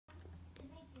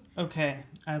Okay,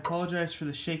 I apologize for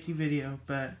the shaky video,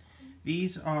 but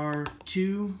these are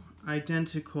two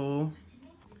identical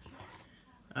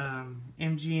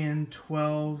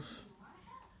MGN12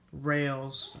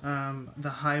 rails, the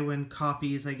high-wind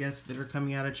copies, I guess, that are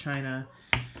coming out of China.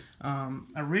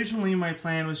 Originally my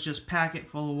plan was just pack it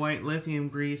full of white lithium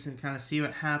grease and kind of see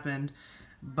what happened,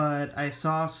 but I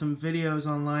saw some videos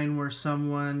online where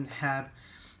someone had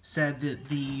said that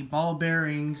the ball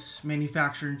bearings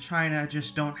manufactured in China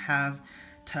just don't have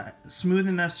smooth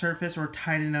enough surface or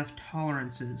tight enough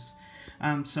tolerances.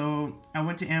 So I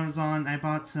went to Amazon, I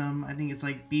bought some, I think it's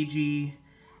like BG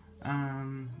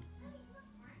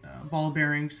ball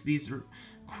bearings. These are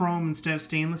chrome instead of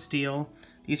stainless steel.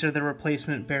 These are the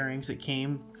replacement bearings that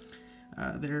came.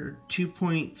 They're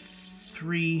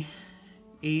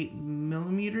 2.38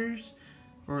 millimeters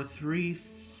or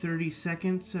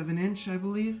 3/32 of an inch, I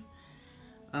believe.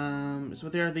 Is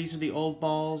what they are. These are the old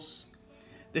balls.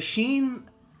 The sheen,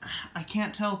 I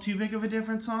can't tell too big of a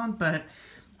difference on, but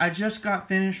I just got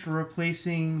finished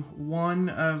replacing one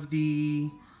of the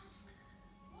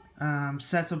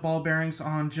sets of ball bearings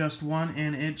on just one,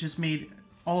 and it just made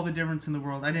all the difference in the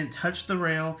world. I didn't touch the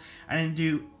rail. I didn't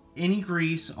do any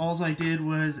grease. All I did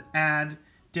was add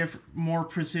more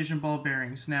precision ball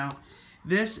bearings. Now,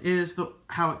 this is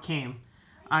how it came.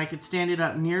 I could stand it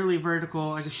up nearly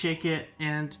vertical. I could shake it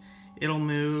and it'll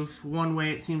move. One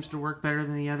way it seems to work better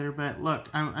than the other, but look,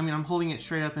 I'm holding it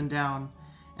straight up and down,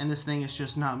 and this thing is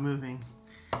just not moving.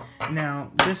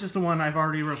 Now, this is the one I've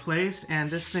already replaced, and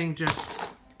this thing just,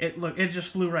 it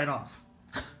just flew right off.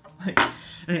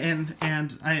 and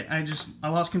I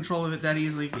lost control of it that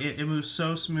easily. It moves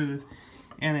so smooth,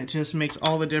 and it just makes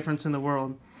all the difference in the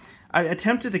world. I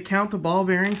attempted to count the ball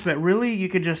bearings, but really you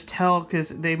could just tell because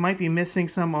they might be missing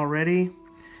some already.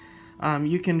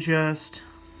 You can just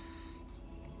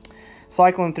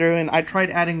cycle them through, and I tried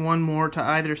adding one more to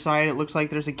either side. It looks like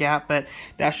there's a gap, but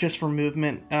that's just for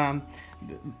movement.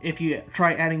 If you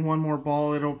try adding one more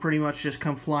ball, it'll pretty much just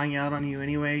come flying out on you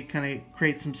anyway, kind of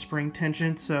create some spring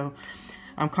tension. So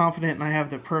I'm confident I have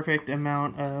the perfect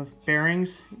amount of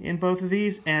bearings in both of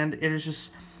these, and it is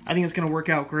just, I think it's going to work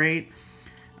out great.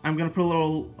 I'm going to put a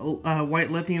little white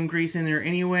lithium grease in there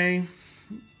anyway.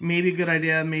 Maybe a good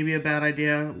idea, maybe a bad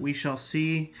idea. We shall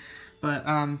see. But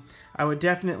I would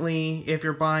definitely, if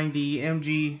you're buying the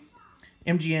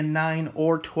MGN9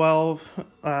 or 12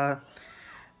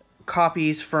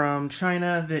 copies from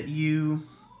China, that you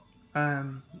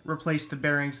replace the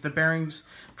bearings. The bearings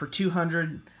for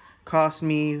 200 cost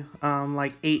me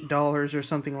like $8 or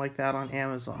something like that on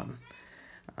Amazon.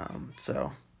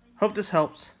 So, hope this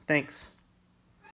helps. Thanks.